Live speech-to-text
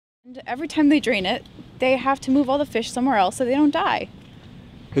And every time they drain it, they have to move all the fish somewhere else so they don't die.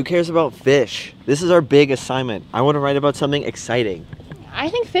 Who cares about fish? This is our big assignment. I want to write about something exciting. I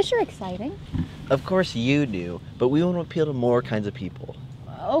think fish are exciting. Of course you do, but we want to appeal to more kinds of people.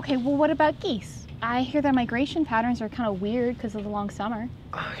 Okay, well, what about geese? I hear their migration patterns are kind of weird because of the long summer.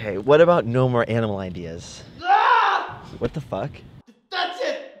 Okay, what about no more animal ideas? Ah! What the fuck? That's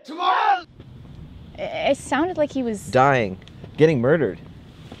it! Tomorrow! It sounded like he was... Dying. Getting murdered.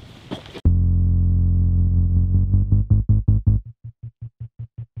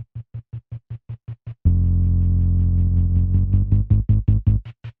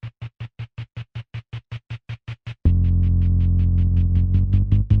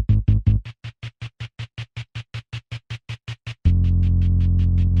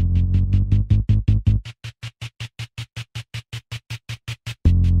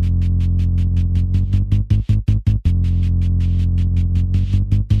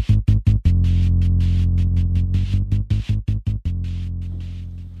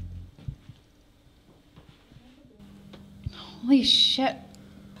 Holy shit.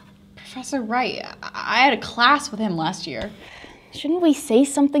 Professor Wright. I had a class with him last year. Shouldn't we say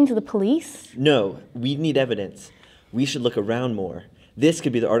something to the police? No, we need evidence. We should look around more. This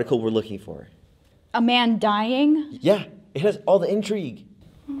could be the article we're looking for. A man dying? Yeah, it has all the intrigue.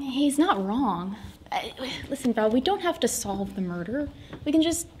 He's not wrong. Listen, Val, we don't have to solve the murder. We can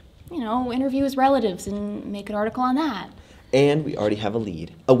just, interview his relatives and make an article on that. And we already have a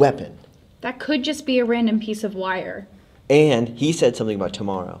lead. A weapon. That could just be a random piece of wire. And he said something about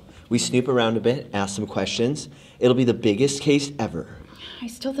tomorrow. We snoop around a bit, ask some questions. It'll be the biggest case ever. I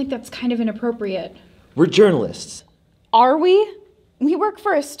still think that's kind of inappropriate. We're journalists. Are we? We work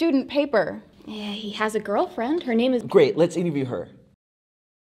for a student paper. Yeah, he has a girlfriend. Her name is... Great, let's interview her.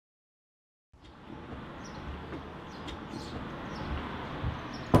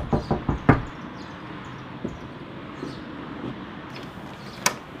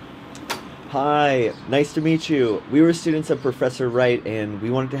 Hi, nice to meet you. We were students of Professor Wright and we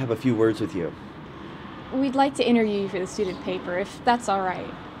wanted to have a few words with you. We'd like to interview you for the student paper, if that's all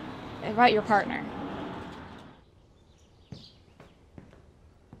right. About your partner.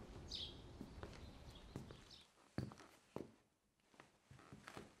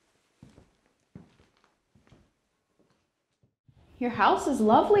 Your house is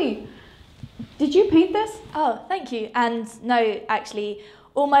lovely. Did you paint this? Oh, thank you. And no, actually,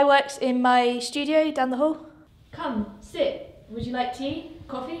 all my work's in my studio down the hall. Come, sit. Would you like tea?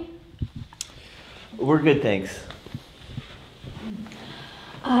 Coffee? We're good, thanks.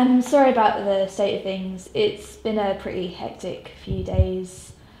 I'm sorry about the state of things. It's been a pretty hectic few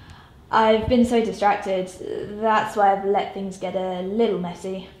days. I've been so distracted. That's why I've let things get a little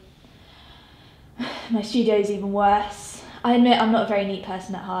messy. My studio's even worse. I admit I'm not a very neat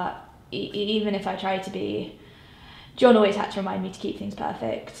person at heart, even if I try to be. John always had to remind me to keep things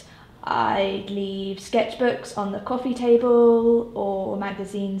perfect. I'd leave sketchbooks on the coffee table, or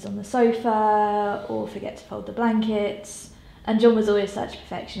magazines on the sofa, or forget to fold the blankets. And John was always such a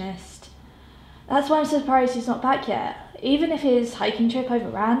perfectionist. That's why I'm surprised he's not back yet. Even if his hiking trip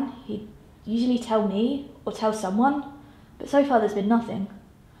overran, he'd usually tell me, or tell someone, but so far there's been nothing.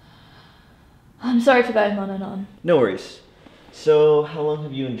 I'm sorry for going on and on. No worries. So, how long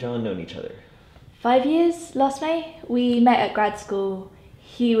have you and John known each other? 5 years, last May. We met at grad school.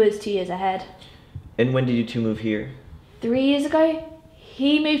 He was 2 years ahead. And when did you two move here? 3 years ago,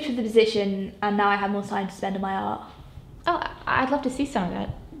 he moved for the position, and now I have more time to spend on my art. Oh, I'd love to see some of that,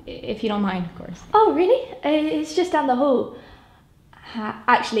 if you don't mind, of course. Oh, really? It's just down the hall.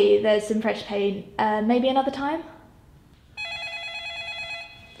 Actually, there's some fresh paint. Maybe another time?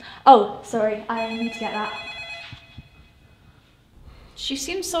 Oh, sorry, I need to get that. She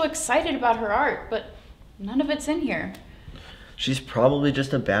seems so excited about her art, but none of it's in here. She's probably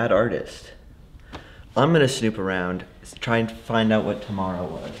just a bad artist. I'm gonna snoop around, try and find out what tomorrow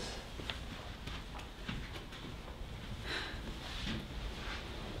was.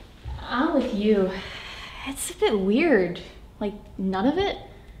 I'm with you. It's a bit weird. Like, none of it?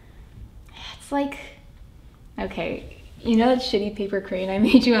 It's like... Okay, you know that shitty paper crane I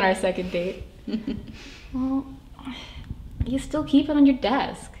made you on our second date? Well, you still keep it on your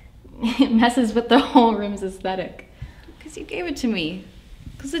desk. It messes with the whole room's aesthetic. Because you gave it to me.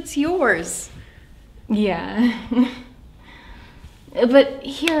 Because it's yours. Yeah. But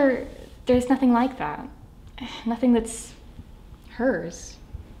here, there's nothing like that. Nothing that's hers.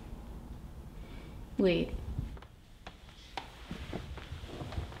 Wait.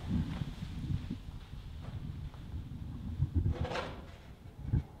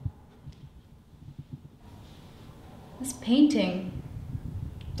 This painting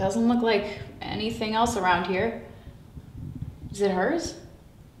Doesn't look like anything else around here. Is it hers?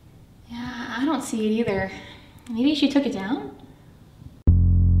 Yeah, I don't see it either. Maybe she took it down?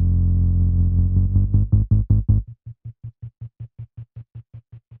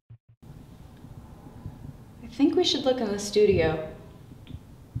 I think we should look in the studio.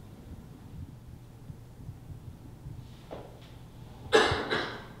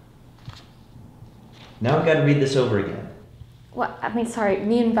 Now I gotta read this over again. What? I mean, sorry,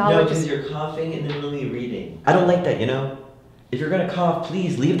 me and Val No, were because just... you're coughing in the middle of me reading. I don't like that, you know? If you're gonna cough,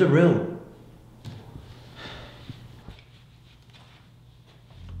 please leave the room.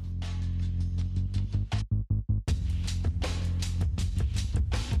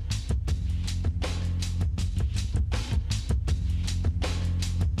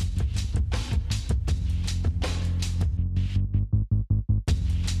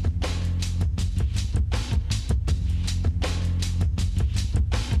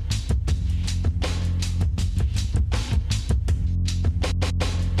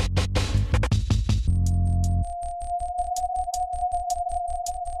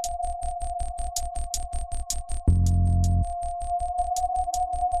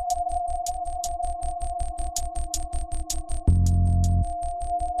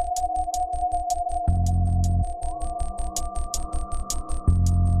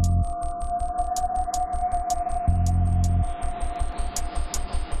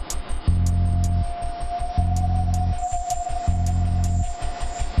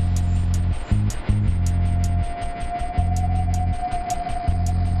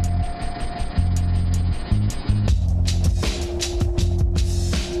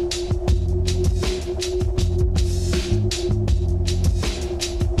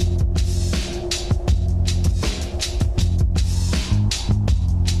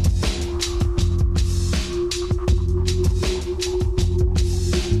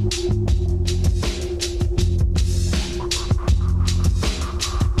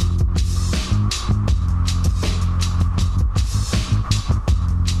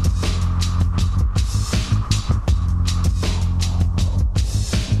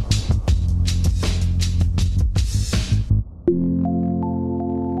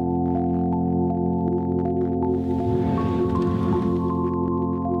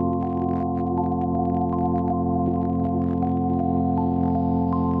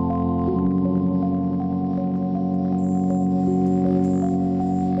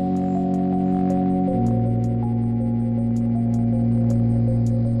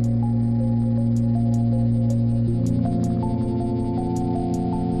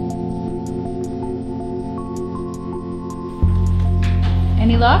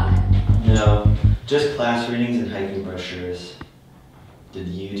 Any luck? No, just class readings and hiking brochures. Did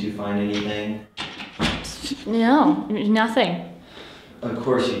you two find anything? No, nothing. Of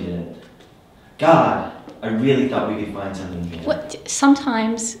course you didn't. God, I really thought we could find something here. What?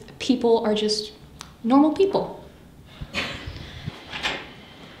 Sometimes people are just normal people.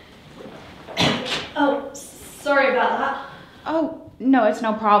 Oh, sorry about that. Oh, no, it's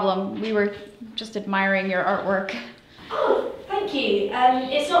no problem. We were just admiring your artwork. Oh, thank you.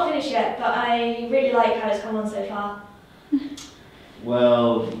 It's not finished yet, but I really like how it's come on so far.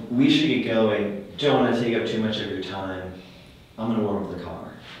 Well, we should get going. Don't want to take up too much of your time. I'm gonna warm up the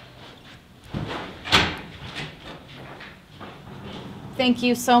car. Thank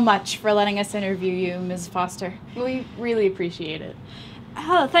you so much for letting us interview you, Ms. Foster. We really appreciate it.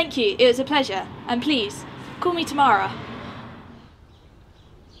 Oh, thank you. It was a pleasure. And please, call me tomorrow.